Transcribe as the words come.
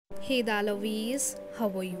Hey Dalavis, how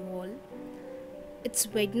are you all? It's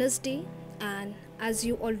Wednesday and as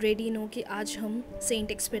you already know कि आज हम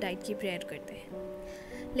Saint expedite की prayer करते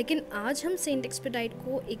हैं। लेकिन आज हम सेंट एक्सपेडाइट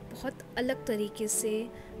को एक बहुत अलग तरीके से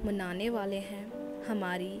मनाने वाले हैं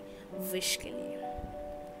हमारी विश के लिए।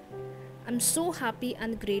 I am so happy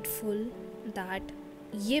and grateful that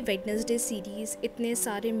ये वेडनेसडे सीरीज़ इतने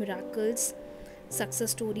सारे मिराकल्स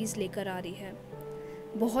सक्सेस स्टोरीज़ लेकर आ रही है।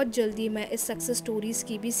 बहुत जल्दी मैं इस सक्सेस स्टोरीज़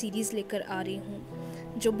की भी सीरीज़ लेकर आ रही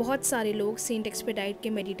हूँ जो बहुत सारे लोग सेंट एक्सपेडाइट के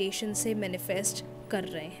मेडिटेशन से मैनिफेस्ट कर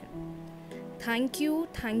रहे हैं। Thank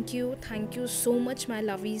you so much my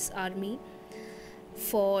लवीज़ army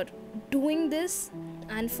for doing this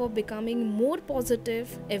and for becoming more positive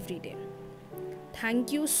every day.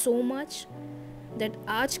 Thank you so much that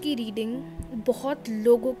आज की रीडिंग बहुत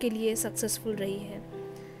लोगों के लिए सक्सेसफुल रही है।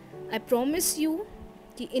 आई प्रॉमिस यू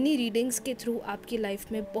कि इन्हीं रीडिंग्स के थ्रू आपकी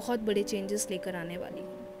लाइफ में बहुत बड़े चेंजेस लेकर आने वाली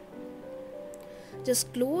हूँ।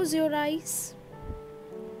 जस्ट क्लोज योर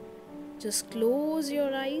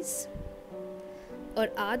आइज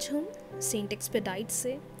और आज हम सेंट एक्सपेडाइट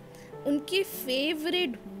से उनके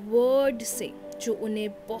फेवरेट वर्ड से जो उन्हें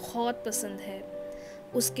बहुत पसंद है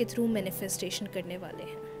उसके थ्रू मैनिफेस्टेशन करने वाले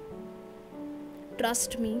हैं।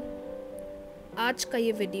 ट्रस्ट मी, आज का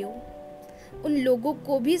ये वीडियो उन लोगों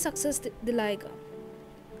को भी सक्सेस दिलाएगा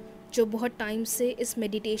जो बहुत टाइम से इस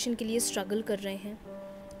मेडिटेशन के लिए स्ट्रगल कर रहे हैं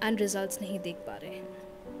एंड रिजल्ट्स नहीं देख पा रहे हैं।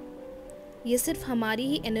 ये सिर्फ हमारी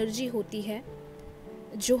ही एनर्जी होती है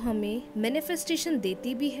जो हमें मैनिफेस्टेशन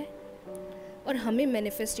देती भी है और हमें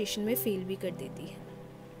मैनिफेस्टेशन में फेल भी कर देती है।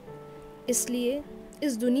 इसलिए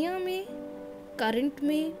इस दुनिया में करंट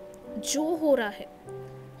में जो हो रहा है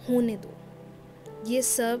होने दो, ये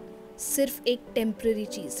सब सिर्फ एक टेम्पररी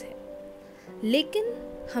चीज़ है। लेकिन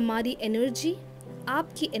हमारी एनर्जी,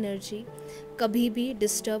 आपकी एनर्जी कभी भी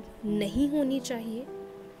डिस्टर्ब नहीं होनी चाहिए,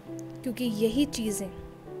 क्योंकि यही चीज़ें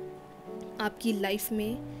आपकी लाइफ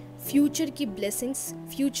में फ्यूचर की ब्लेसिंग्स,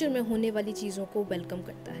 फ्यूचर में होने वाली चीज़ों को वेलकम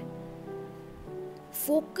करता है।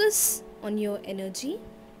 Focus on your energy.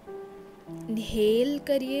 Inhale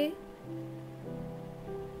करिए,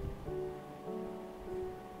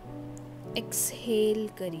 एक्सहेल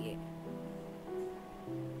करिए।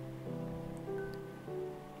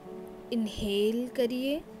 इनहेल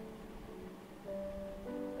करिए,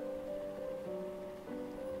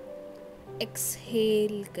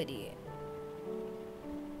 एक्सहेल करिए।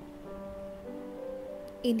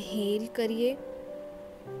 इनहेल करिए,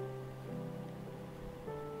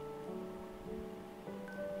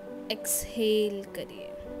 एक्सहेल करिए।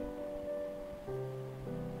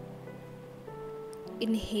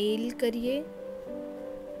 इनहेल करिए,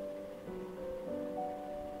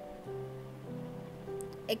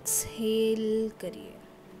 एक्सहेल करिए।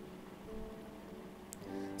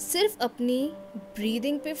 सिर्फ अपनी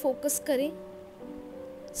ब्रीदिंग पे फोकस करें,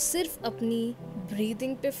 सिर्फ अपनी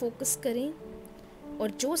ब्रीदिंग पे फोकस करें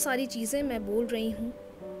और जो सारी चीज़ें मैं बोल रही हूँ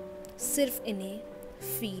सिर्फ इन्हें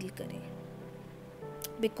फील करें।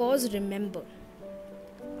 बिकॉज रिमेंबर,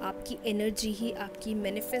 आपकी एनर्जी ही आपकी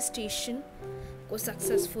मैनिफेस्टेशन को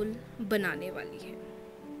सक्सेसफुल बनाने वाली है।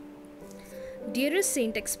 Dearest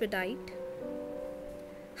Saint expedite,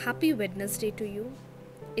 Happy Wednesday to you.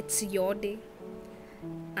 It's your day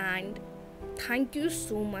and thank you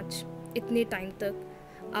so much इतने टाइम तक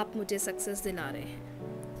आप मुझे सक्सेस दिला रहे हैं।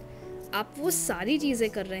 आप वो सारी चीज़ें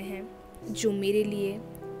कर रहे हैं जो मेरे लिए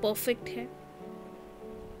परफेक्ट है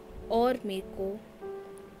और मेरे को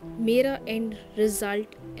मेरा एंड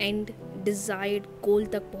रिज़ल्ट एंड डिज़ायर्ड गोल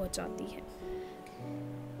तक पहुंचाती है।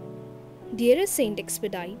 डियरेस्ट सेंट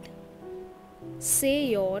एक्सपेडाइट, से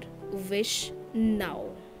योर विश नाउ।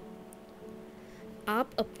 आप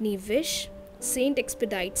अपनी विश सेंट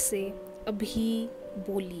एक्सपेडाइट से अभी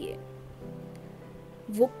बोलिए।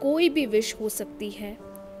 वो कोई भी विश हो सकती है,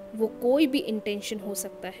 वो कोई भी इंटेंशन हो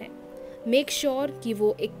सकता है। मेक श्योर कि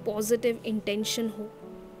वो एक पॉजिटिव इंटेंशन हो।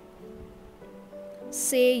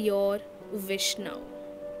 से योर विश नाउ।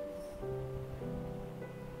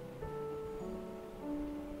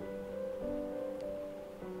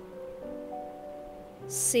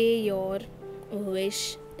 से your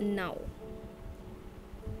wish now.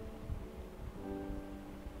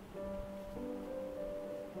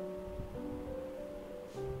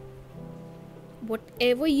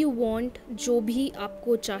 Whatever you want, जो भी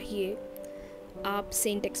आपको चाहिए, आप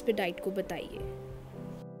सेंट एक्सपेडाइट को बताइए।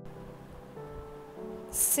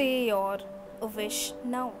 Say your wish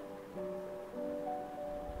now.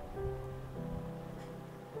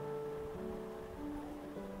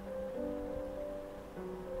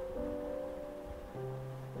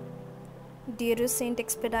 Dearest Saint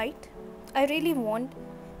Expedite, I really want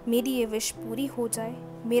मेरी ये विश पूरी हो जाए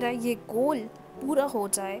मेरा ये गोल पूरा हो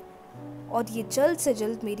जाए और ये जल्द से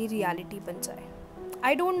जल्द मेरी रियलिटी बन जाए।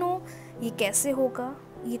 आई डोंट नो ये कैसे होगा,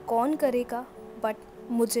 ये कौन करेगा, बट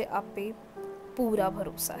मुझे आप पे पूरा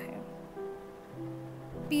भरोसा है।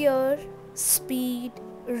 पियर speed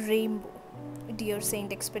rainbow, dear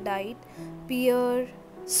Saint expedite, पियर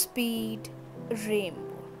speed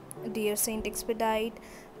rainbow, dear Saint expedite,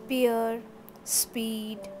 पियर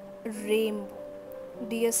speed rainbow,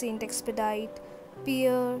 dear Saint expedite,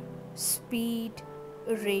 पियर स्पीड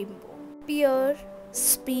रेनबो, पियर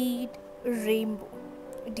speed rainbow,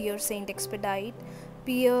 dear Saint Expedite,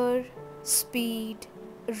 peer speed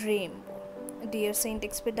rainbow, dear Saint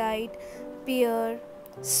Expedite, peer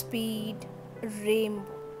speed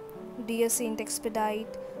rainbow, dear Saint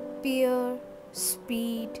Expedite, peer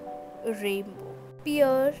speed rainbow,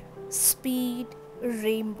 peer speed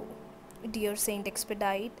rainbow, dear Saint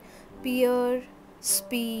Expedite, peer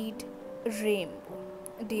speed rainbow,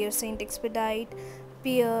 dear Saint Expedite,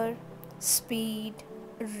 peer speed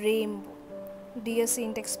rainbow, dear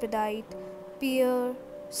Saint Expedite, peer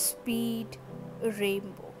speed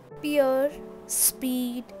rainbow, peer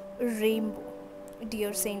speed rainbow,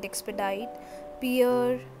 dear Saint Expedite,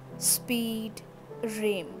 peer speed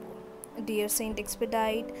rainbow, dear Saint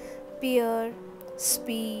Expedite, peer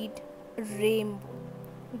speed rainbow,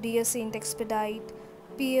 dear Saint Expedite,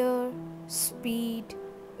 peer speed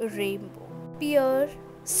rainbow, peer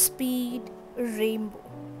speed rainbow,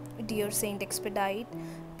 dear Saint Expedite,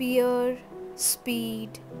 peer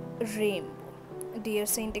speed rainbow, dear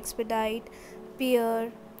Saint Expedite,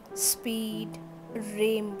 peer speed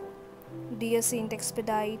rainbow, dear Saint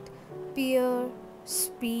Expedite, peer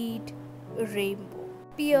speed rainbow,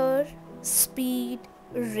 peer speed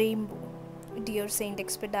rainbow, dear Saint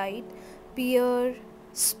Expedite, peer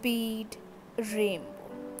speed rainbow,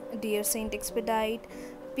 dear Saint Expedite,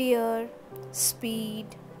 peer speed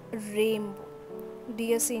rainbow,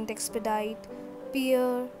 dear Saint Expedite,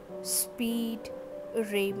 peer speed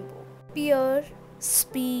rainbow, peer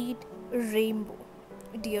speed rainbow,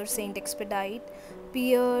 dear Saint Expedite,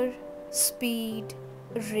 peer speed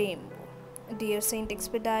rainbow, dear Saint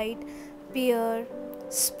Expedite, peer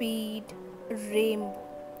speed rainbow,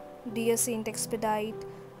 dear Saint Expedite,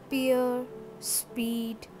 peer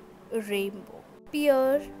speed rainbow,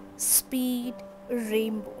 peer speed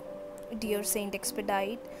rainbow, dear Saint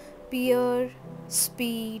Expedite, peer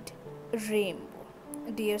speed rainbow,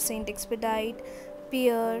 dear Saint Expedite,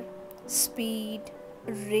 peer speed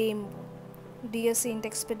rainbow, dear Saint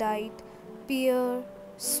Expedite, peer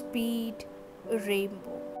speed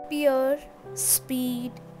rainbow, peer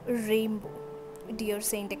speed rainbow, dear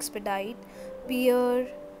Saint Expedite, peer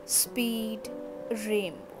speed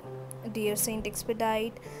rainbow, dear Saint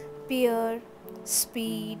Expedite, peer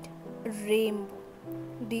speed rainbow,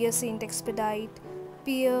 dear Saint Expedite,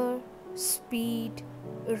 peer speed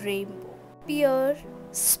rainbow, peer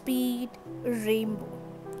speed rainbow,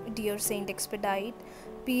 dear Saint Expedite,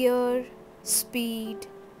 peer speed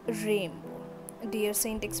rainbow, dear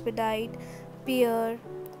Saint Expedite, peer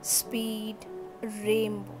speed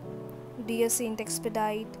rainbow, dear Saint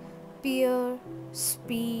Expedite, peer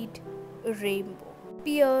speed rainbow,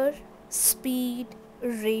 peer speed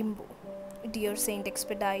rainbow, dear Saint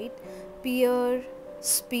Expedite, peer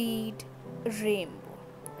speed rainbow,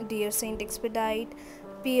 dear Saint Expedite,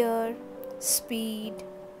 peer speed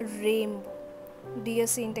rainbow, dear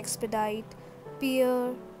Saint Expedite,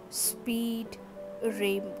 peer speed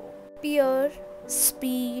rainbow, peer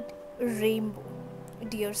speed rainbow,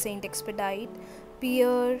 dear Saint Expedite,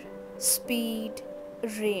 peer speed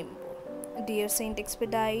rainbow, dear Saint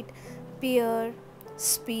Expedite, peer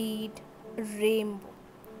speed rainbow,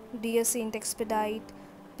 dear Saint Expedite,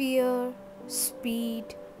 peer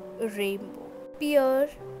speed rainbow, peer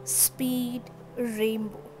speed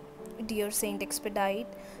rainbow, dear Saint Expedite,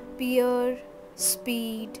 peer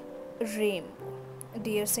speed rainbow,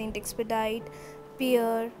 dear Saint Expedite,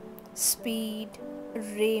 peer speed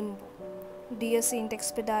rainbow, dear Saint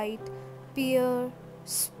Expedite, peer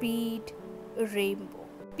speed rainbow,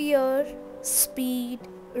 peer speed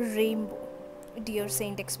rainbow, dear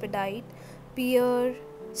Saint Expedite, peer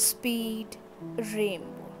speed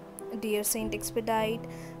rainbow, dear Saint Expedite,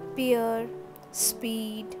 peer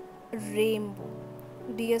speed rainbow,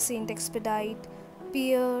 dear Saint Expedite,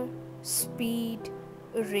 peer speed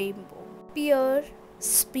rainbow, peer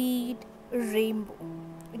speed rainbow,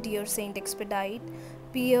 dear Saint Expedite,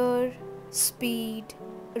 peer speed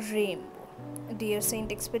rainbow, dear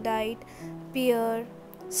Saint Expedite, peer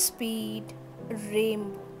speed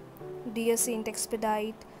rainbow, dear Saint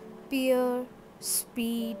Expedite, peer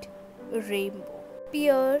speed rainbow,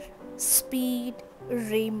 peer speed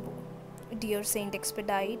rainbow, Dear Saint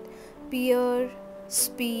Expedite, Peer,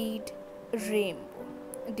 Speed, Rainbow.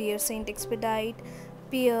 Dear Saint Expedite,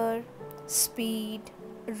 Peer, Speed,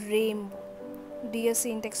 Rainbow. Dear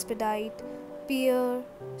Saint Expedite, Peer,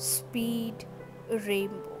 Speed,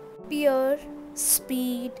 Rainbow. Peer,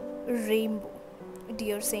 Speed, Rainbow.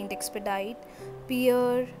 Dear Saint Expedite,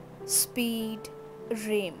 Peer, Speed,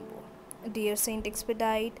 Rainbow. Dear Saint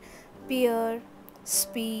Expedite, Peer,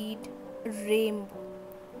 Speed, Rainbow.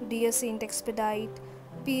 Dear Saint Expedite,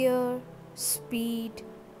 Peer, Speed,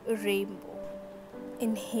 Rainbow.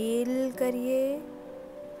 Inhale करिए,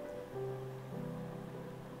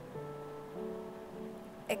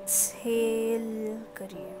 exhale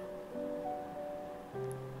करिए।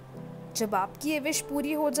 जब आपकी ये wish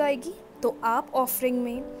पूरी हो जाएगी तो आप ऑफरिंग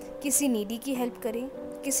में किसी नीडी की हेल्प करें,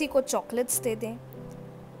 किसी को चॉकलेट्स दे दें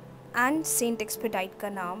एंड सेंट एक्सपेडाइट का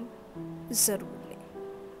नाम ज़रूर लें।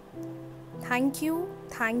 Thank you,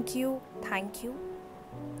 thank you, thank you.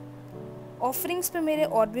 Offerings पे मेरे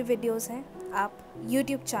और भी वीडियोस हैं, आप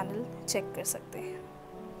यूट्यूब चैनल चेक कर सकते हैं।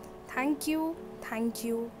 Thank you, thank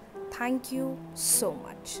you, thank you so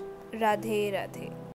much. Radhe Radhe.